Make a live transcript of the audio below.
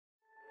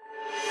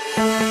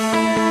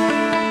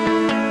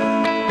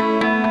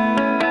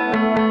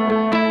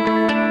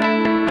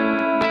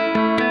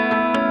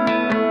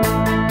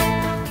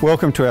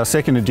Welcome to our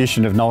second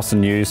edition of Nulsen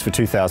News for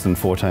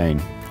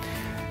 2014.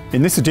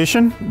 In this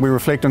edition, we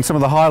reflect on some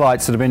of the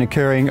highlights that have been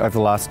occurring over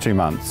the last 2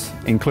 months,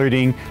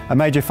 including a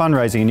major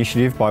fundraising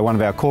initiative by one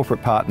of our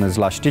corporate partners,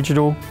 Lush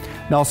Digital,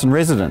 Nulsen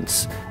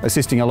residents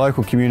assisting a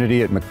local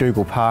community at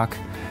McDougall Park,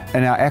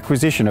 and our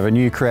acquisition of a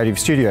new creative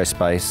studio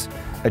space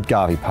at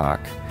Garvey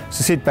Park.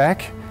 So sit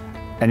back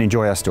and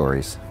enjoy our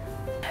stories.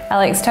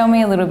 Alex, tell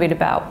me a little bit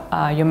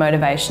about your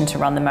motivation to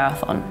run the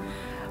marathon.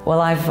 Well,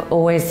 I've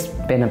always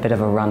been a bit of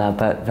a runner,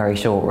 but very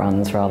short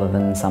runs rather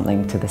than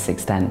something to this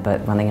extent,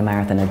 but running a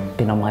marathon had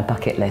been on my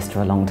bucket list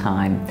for a long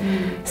time.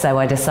 So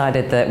I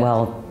decided that,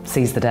 well,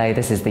 seize the day,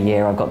 this is the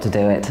year, I've got to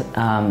do it.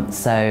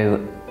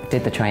 So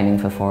did the training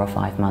for 4 or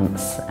 5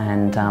 months,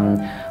 and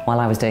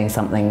while I was doing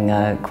something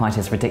quite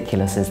as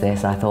ridiculous as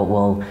this, I thought,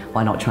 well,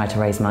 why not try to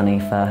raise money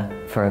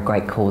for a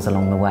great cause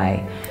along the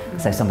way,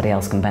 so somebody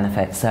else can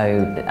benefit.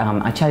 So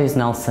I chose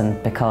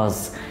Nulsen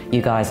because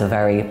you guys are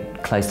very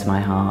close to my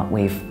heart.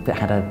 We've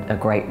had a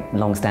great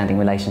long-standing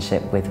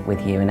relationship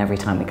with you, and every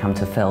time we come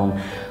to film,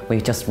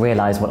 we've just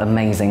realised what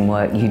amazing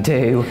work you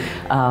do,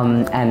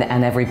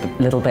 and every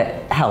little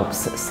bit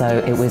helps. So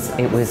it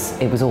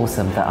was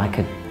awesome that I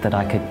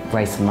could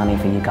raise some money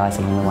for you guys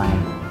along the way.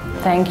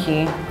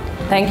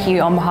 Thank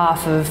you on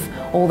behalf of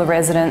all the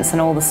residents and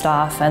all the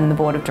staff and the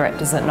board of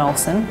directors at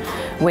Nulsen.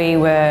 We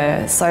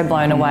were so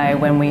blown away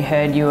when we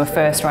heard you were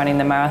first running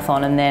the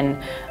marathon and then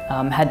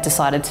had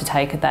decided to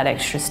take that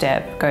extra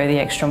step, go the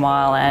extra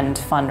mile and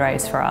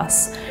fundraise for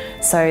us.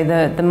 So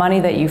the money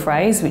that you've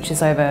raised, which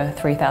is over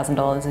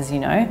 $3,000 as you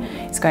know,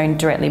 is going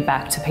directly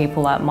back to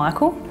people like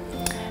Michael.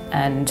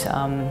 And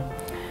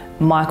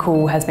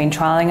Michael has been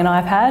trialling an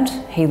iPad.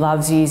 He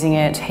loves using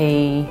it.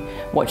 He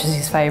watches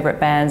his favourite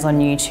bands on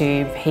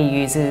YouTube. He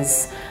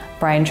uses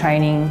brain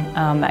training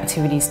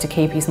activities to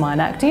keep his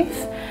mind active.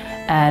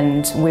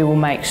 And we will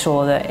make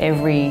sure that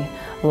every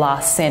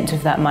last cent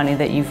of that money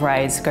that you've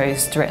raised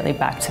goes directly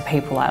back to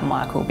people like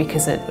Michael,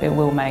 because it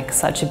will make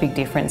such a big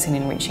difference in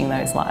enriching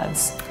those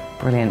lives.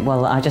 Brilliant.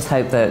 Well, I just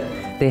hope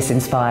that this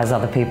inspires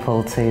other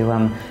people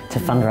to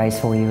fundraise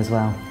for you as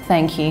well.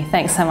 Thank you.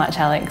 Thanks so much,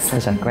 Alex.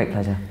 Pleasure. Great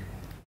pleasure.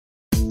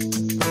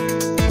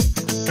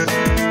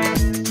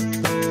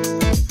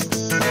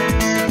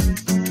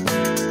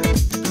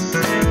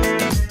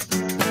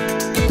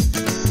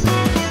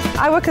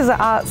 I work as an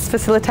arts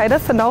facilitator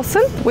for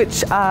Nulsen,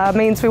 which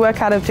means we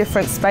work out of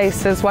different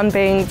spaces, one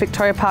being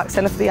Victoria Park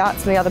Centre for the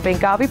Arts and the other being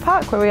Garvey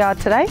Park, where we are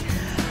today.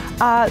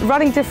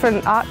 Running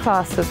different art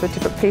classes with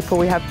different people.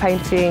 We have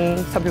painting,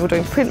 some people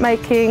doing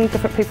printmaking,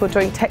 different people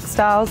doing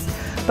textiles,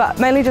 but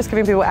mainly just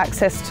giving people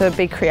access to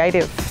be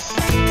creative.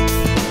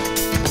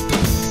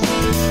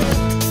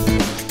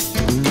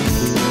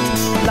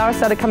 Lara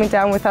started coming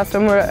down with us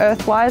when we were at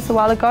Earthwise a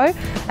while ago,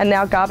 and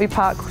now Garvey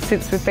Park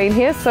since we've been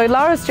here. So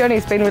Lara's journey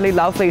has been really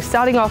lovely,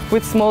 starting off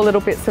with small little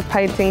bits of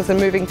paintings and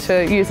moving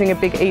to using a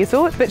big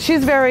easel. But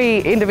she's very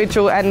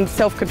individual and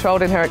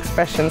self-controlled in her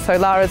expression, so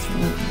Lara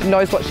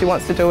knows what she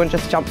wants to do and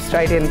just jumps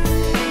straight in.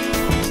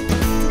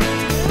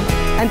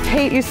 And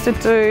Pete used to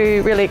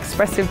do really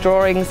expressive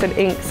drawings and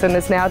inks and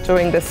is now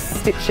doing the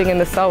stitching and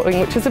the sewing,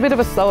 which is a bit of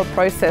a slower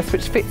process,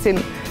 which fits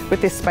in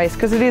with this space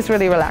because it is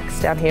really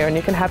relaxed down here and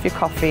you can have your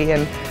coffee,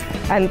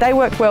 and they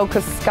work well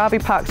because Garvey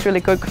Park's really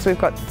good because we've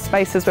got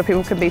spaces where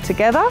people can be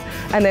together,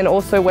 and then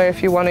also where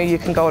if you want to you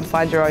can go and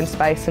find your own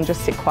space and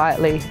just sit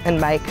quietly and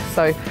make.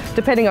 So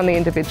depending on the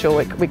individual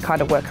we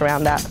kind of work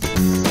around that.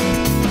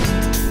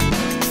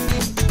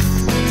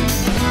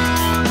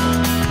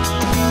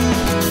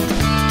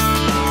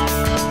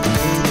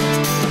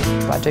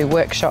 I do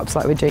workshops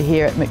like we do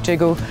here at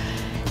McDougall,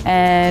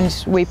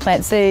 and we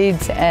plant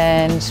seeds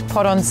and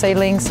pot on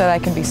seedlings so they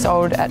can be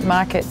sold at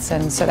markets,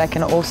 and so they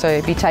can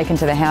also be taken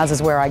to the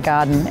houses where I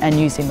garden and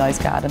used in those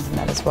gardens and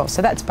that as well.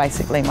 So that's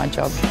basically my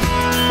job.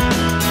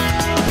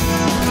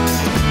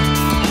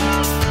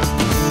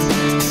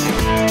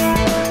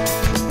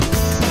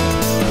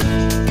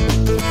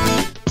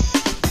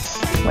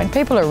 When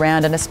people are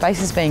around and a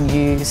space is being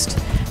used,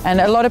 and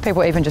a lot of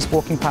people even just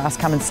walking past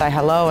come and say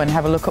hello and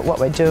have a look at what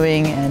we're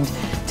doing and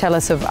tell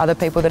us of other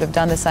people that have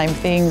done the same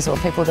things or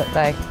people that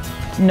they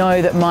know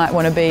that might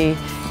want to be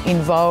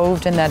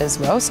involved in that as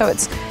well. So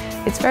it's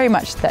very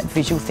much that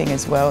visual thing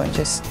as well, and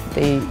just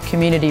the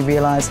community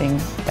realising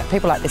that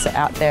people like this are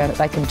out there and that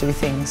they can do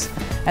things,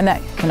 and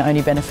that can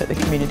only benefit the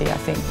community, I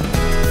think.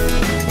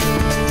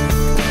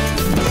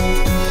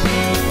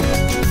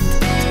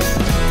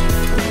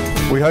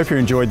 We hope you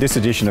enjoyed this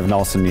edition of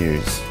Nulsen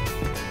News,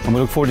 and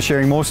we look forward to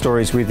sharing more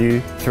stories with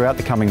you throughout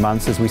the coming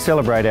months as we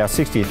celebrate our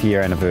 60th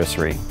year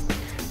anniversary.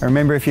 And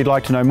remember, if you'd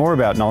like to know more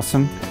about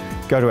Nulsen,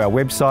 go to our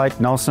website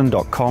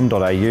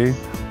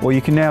nulsen.com.au, or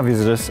you can now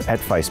visit us at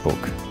Facebook.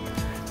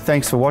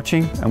 Thanks for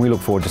watching, and we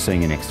look forward to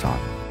seeing you next time.